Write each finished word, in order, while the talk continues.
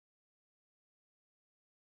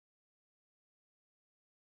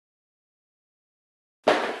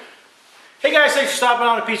Hey guys, thanks for stopping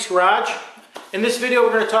on at Pete's Garage. In this video we're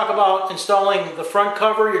going to talk about installing the front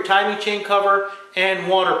cover, your timing chain cover, and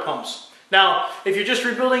water pumps. Now, if you're just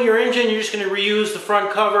rebuilding your engine, you're just going to reuse the front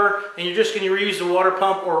cover and you're just going to reuse the water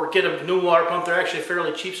pump or get a new water pump. They're actually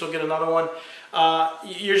fairly cheap, so get another one.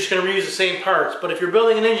 You're just going to reuse the same parts. But if you're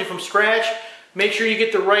building an engine from scratch, make sure you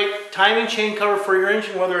get the right timing chain cover for your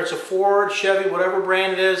engine, whether it's a Ford, Chevy, whatever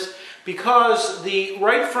brand it is, because the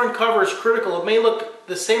right front cover is critical. It may look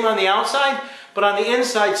the same on the outside, but on the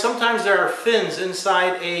inside, sometimes there are fins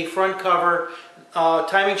inside a front cover,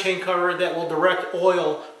 timing chain cover that will direct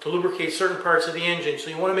oil to lubricate certain parts of the engine. So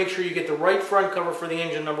you want to make sure you get the right front cover for the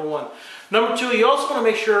engine, number one. Number two, you also want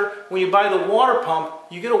to make sure when you buy the water pump,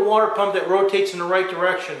 you get a water pump that rotates in the right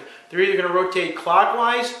direction. They're either going to rotate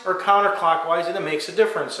clockwise or counterclockwise, and it makes a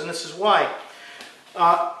difference. And this is why.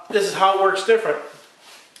 This is how it works different.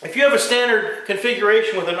 If you have a standard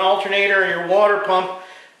configuration with an alternator and your water pump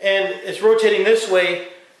and it's rotating this way,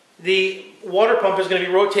 the water pump is going to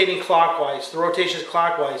be rotating clockwise. The rotation is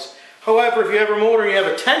clockwise. However, if you have a motor and you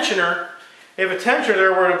have a tensioner,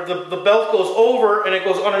 there where the belt goes over and it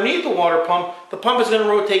goes underneath the water pump, the pump is going to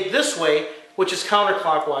rotate this way, which is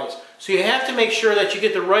counterclockwise. So you have to make sure that you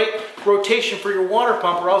get the right rotation for your water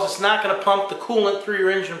pump, or else it's not going to pump the coolant through your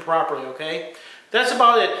engine properly, okay? That's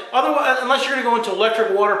about it. Otherwise, unless you're going to go into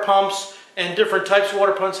electric water pumps and different types of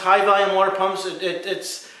water pumps, high volume water pumps,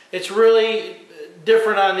 it's really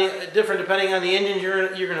different depending on the engine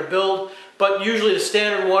you're going to build. But usually the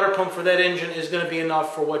standard water pump for that engine is going to be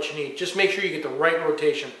enough for what you need. Just make sure you get the right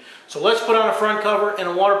rotation. So let's put on a front cover and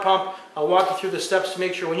a water pump. I'll walk you through the steps to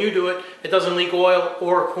make sure when you do it, it doesn't leak oil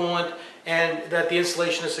or coolant and that the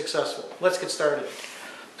installation is successful. Let's get started.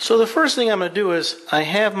 So the first thing I'm going to do is I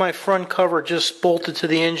have my front cover just bolted to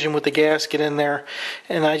the engine with the gasket in there,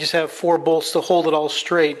 and I just have 4 bolts to hold it all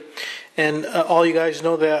straight. And all you guys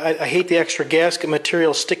know that I hate the extra gasket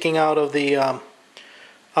material sticking out of the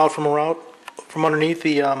from underneath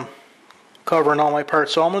the cover and all my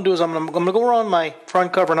parts. So all I'm going to do is I'm going to go around my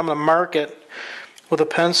front cover and I'm going to mark it with a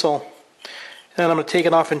pencil, and I'm going to take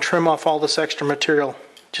it off and trim off all this extra material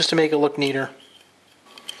just to make it look neater.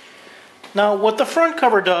 Now what the front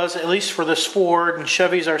cover does, at least for this Ford, and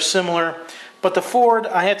Chevys are similar, but the Ford,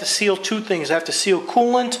 I have to seal 2 things. I have to seal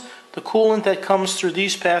coolant, the coolant that comes through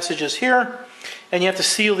these passages here, and you have to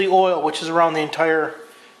seal the oil, which is around the entire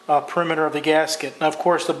perimeter of the gasket. Now of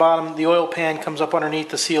course the bottom, the oil pan comes up underneath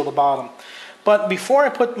to seal the bottom. But before I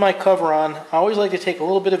put my cover on, I always like to take a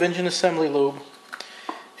little bit of engine assembly lube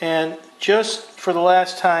and just for the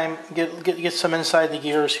last time get some inside the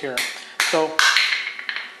gears here. So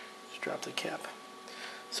drop the cap.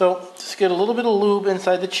 So just get a little bit of lube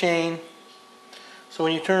inside the chain, so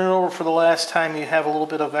when you turn it over for the last time you have a little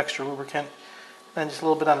bit of extra lubricant, and just a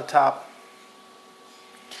little bit on the top.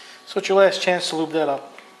 So it's your last chance to lube that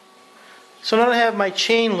up. So now I have my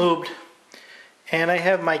chain lubed and I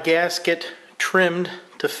have my gasket trimmed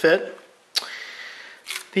to fit.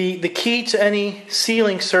 The key to any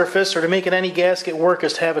sealing surface, or to making any gasket work,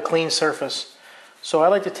 is to have a clean surface. So I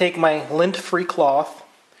like to take my lint-free cloth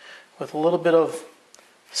with a little bit of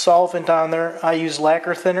solvent on there. I use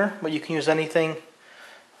lacquer thinner, but you can use anything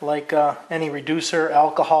like any reducer,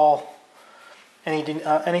 alcohol, anything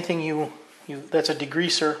that's a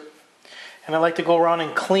degreaser. And I like to go around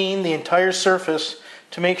and clean the entire surface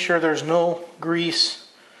to make sure there's no grease.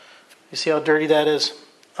 You see how dirty that is?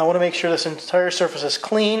 I want to make sure this entire surface is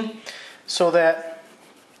clean so that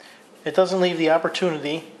it doesn't leave the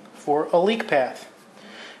opportunity for a leak path.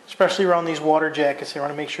 Especially around these water jackets, I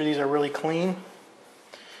want to make sure these are really clean,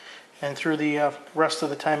 and through the rest of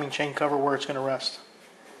the timing chain cover where it's going to rest.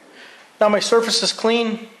 Now my surface is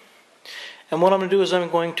clean, and what I'm going to do is I'm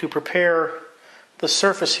going to prepare the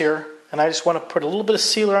surface here, and I just want to put a little bit of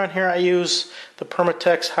sealer on here. I use the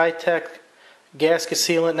Permatex High-Tech Gasket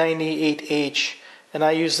Sealant 98H, and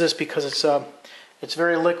I use this because it's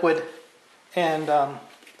very liquid, and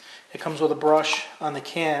it comes with a brush on the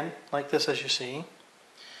can like this, as you see.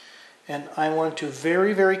 And I want to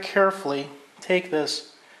very, very carefully take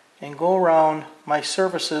this and go around my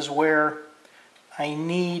surfaces where I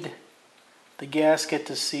need the gasket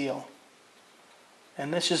to seal.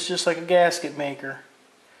 And this is just like a gasket maker.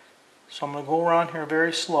 So I'm going to go around here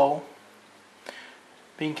very slow,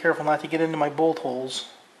 being careful not to get into my bolt holes.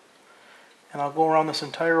 And I'll go around this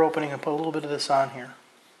entire opening and put a little bit of this on here.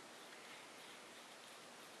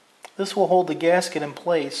 This will hold the gasket in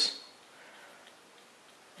place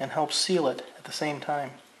and help seal it at the same time.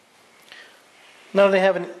 Now that they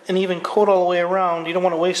have an even coat all the way around, you don't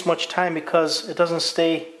want to waste much time because it doesn't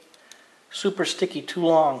stay super sticky too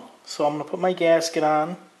long. So I'm going to put my gasket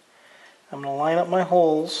on. I'm going to line up my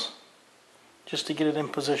holes just to get it in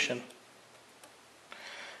position.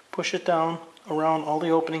 Push it down around all the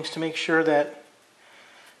openings to make sure that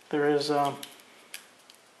there is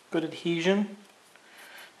good adhesion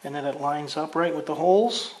and that it lines up right with the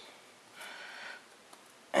holes,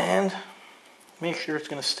 and make sure it's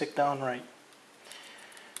going to stick down right.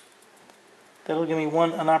 That'll give me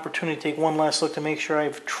an opportunity to take one last look to make sure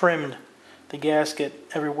I've trimmed the gasket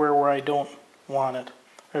everywhere where I don't want it.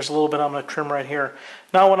 There's a little bit I'm going to trim right here.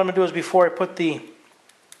 Now what I'm going to do is, before I put the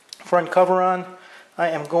front cover on, I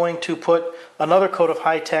am going to put another coat of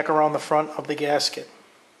high tack around the front of the gasket.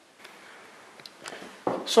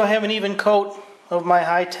 So I have an even coat of my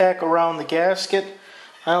high tack around the gasket.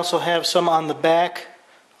 I also have some on the back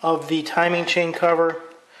of the timing chain cover,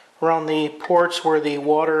 around the ports where the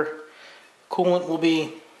water coolant will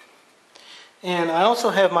be. And I also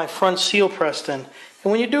have my front seal pressed in.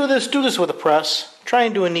 And when you do this with a press. Try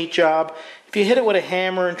and do a neat job. If you hit it with a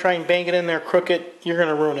hammer and try and bang it in there crooked, you're going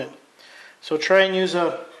to ruin it. So try and use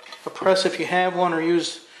a press if you have one, or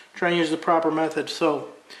try and use the proper method. So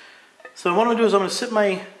what I'm going to do is I'm going to sit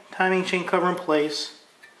my timing chain cover in place.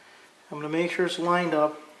 I'm going to make sure it's lined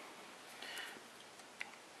up,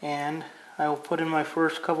 and I will put in my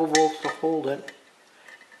first couple bolts to hold it.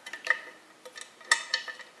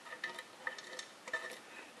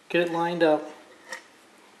 Get it lined up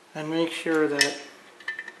and make sure that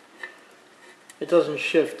it doesn't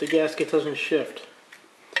shift, the gasket doesn't shift.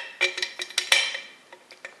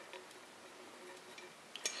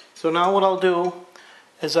 So now what I'll do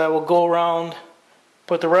is I will go around,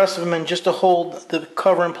 put the rest of them in just to hold the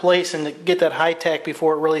cover in place and to get that high tack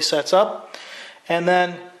before it really sets up. And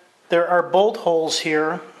then there are bolt holes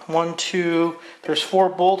here. There's 4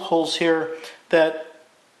 bolt holes here that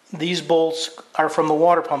these bolts are from the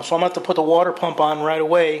water pump. So I'm going to have to put the water pump on right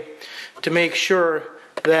away to make sure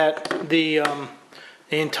that the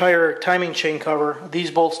entire timing chain cover,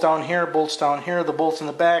 these bolts down here, the bolts in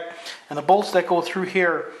the back, and the bolts that go through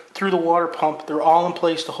here, through the water pump, they're all in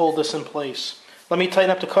place to hold this in place. Let me tighten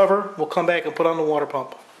up the cover, we'll come back and put on the water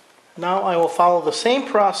pump. Now I will follow the same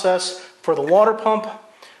process for the water pump.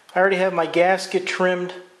 I already have my gasket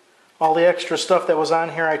trimmed. All the extra stuff that was on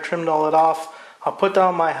here, I trimmed all it off. I'll put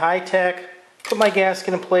down my high tack, put my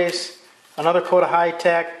gasket in place, another coat of high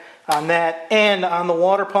tack on that and on the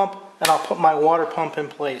water pump, and I'll put my water pump in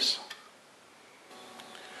place.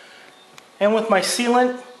 And with my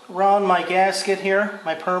sealant around my gasket here,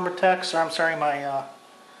 my my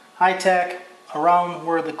high tack around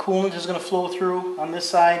where the coolant is going to flow through on this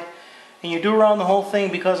side. And you do around the whole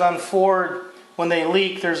thing because on Ford, when they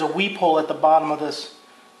leak, there's a weep hole at the bottom of this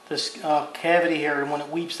cavity here, and when it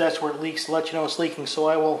weeps, that's where it leaks to let you know it's leaking. So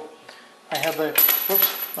I have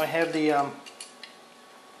the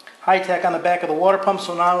high tack on the back of the water pump.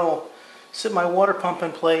 So now I'll sit my water pump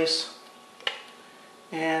in place,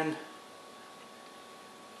 and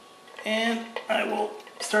I will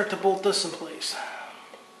start to bolt this in place.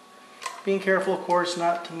 Being careful, of course,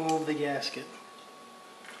 not to move the gasket.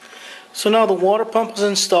 So now the water pump is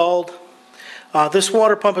installed. This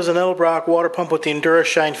water pump is an Edelbrock water pump with the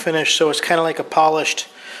EnduraShine finish, so it's kind of like a polished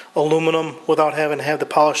aluminum without having to have the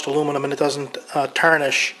polished aluminum, and it doesn't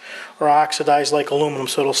tarnish or oxidize like aluminum,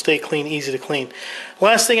 so it'll stay clean, easy to clean.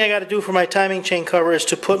 Last thing I got to do for my timing chain cover is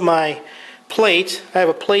to put my plate. I have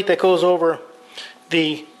a plate that goes over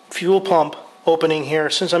the fuel pump opening here.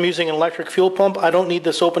 Since I'm using an electric fuel pump, I don't need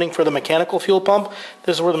this opening for the mechanical fuel pump.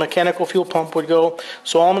 This is where the mechanical fuel pump would go.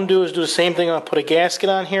 So all I'm going to do is do the same thing. I'll put a gasket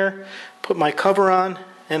on here, put my cover on,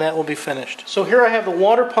 and that will be finished. So here I have the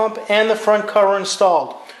water pump and the front cover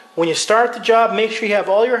installed. When you start the job, make sure you have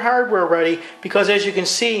all your hardware ready, because as you can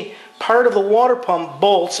see, part of the water pump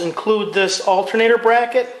bolts include this alternator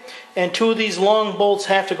bracket, and 2 of these long bolts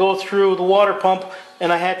have to go through the water pump,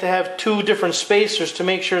 and I had to have 2 different spacers to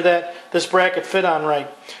make sure that this bracket fit on right.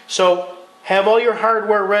 So have all your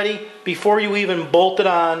hardware ready before you even bolt it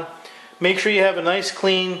on. Make sure you have a nice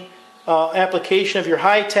clean application of your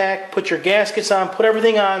high tack, put your gaskets on, put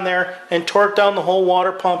everything on there, and torque down the whole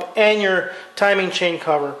water pump and your timing chain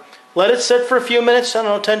cover. Let it sit for a few minutes, I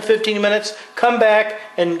don't know, 10-15 minutes. Come back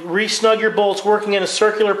and re-snug your bolts, working in a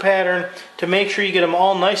circular pattern to make sure you get them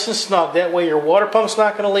all nice and snug. That way your water pump's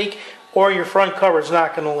not going to leak or your front cover's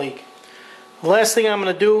not going to leak. The last thing I'm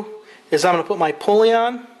going to do is I'm going to put my pulley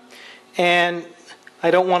on, and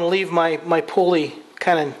I don't want to leave my pulley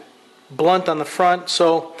kind of blunt on the front,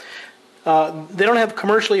 so they don't have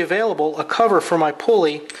commercially available a cover for my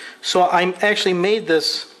pulley, so I actually made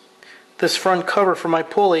this front cover for my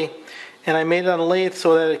pulley, and I made it on a lathe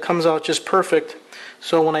so that it comes out just perfect.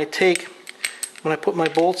 So when I put my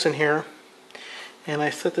bolts in here and I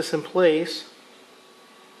set this in place,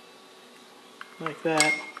 like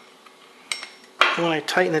that. And when I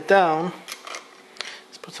tighten it down,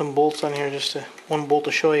 let's put some bolts on here, just one bolt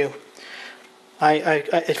to show you.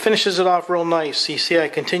 It finishes it off real nice. You see, I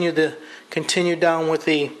continued down with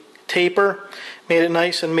the taper, made it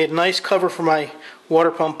nice, and made a nice cover for my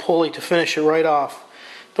water pump pulley to finish it right off.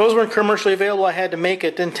 Those weren't commercially available. I had to make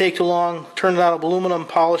it. Didn't take too long. Turned it out of aluminum,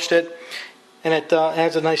 polished it, and it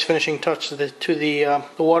adds a nice finishing touch to the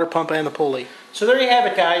water pump and the pulley. So there you have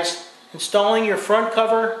it, guys. Installing your front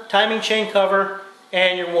cover, timing chain cover,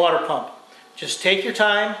 and your water pump. Just take your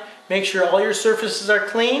time. Make sure all your surfaces are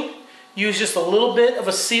clean. Use just a little bit of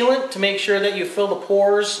a sealant to make sure that you fill the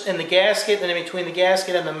pores in the gasket and in between the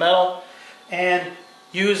gasket and the metal. And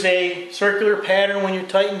use a circular pattern when you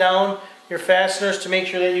tighten down your fasteners to make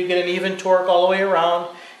sure that you get an even torque all the way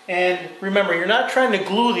around. And remember, you're not trying to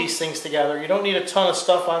glue these things together. You don't need a ton of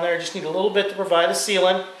stuff on there. You just need a little bit to provide a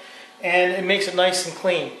sealant, and it makes it nice and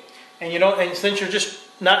clean. And since you're just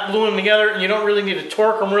not gluing them together, and you don't really need to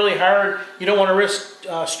torque them really hard, you don't want to risk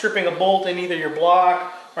stripping a bolt in either your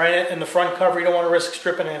block or in the front cover. You don't want to risk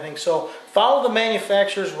stripping anything. So follow the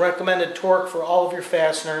manufacturer's recommended torque for all of your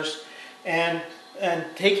fasteners, and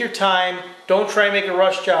take your time. Don't try and make a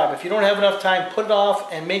rush job. If you don't have enough time, put it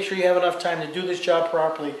off and make sure you have enough time to do this job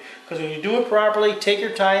properly. Because when you do it properly, take your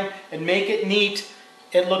time and make it neat.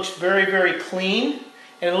 It looks very, very clean,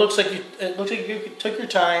 and it looks like you took your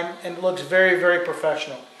time, and it looks very, very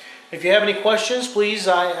professional. If you have any questions, please,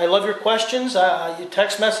 I love your questions. Your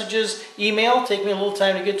text messages, email, take me a little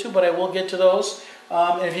time to get to, but I will get to those.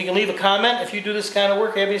 And if you can leave a comment, if you do this kind of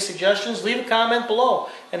work, have any suggestions, leave a comment below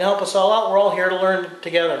and help us all out. We're all here to learn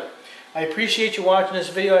together. I appreciate you watching this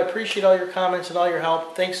video. I appreciate all your comments and all your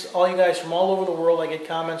help. Thanks all you guys from all over the world I get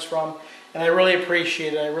comments from, and I really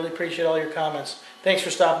appreciate it. I really appreciate all your comments. Thanks for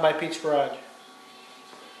stopping by Pete's Garage.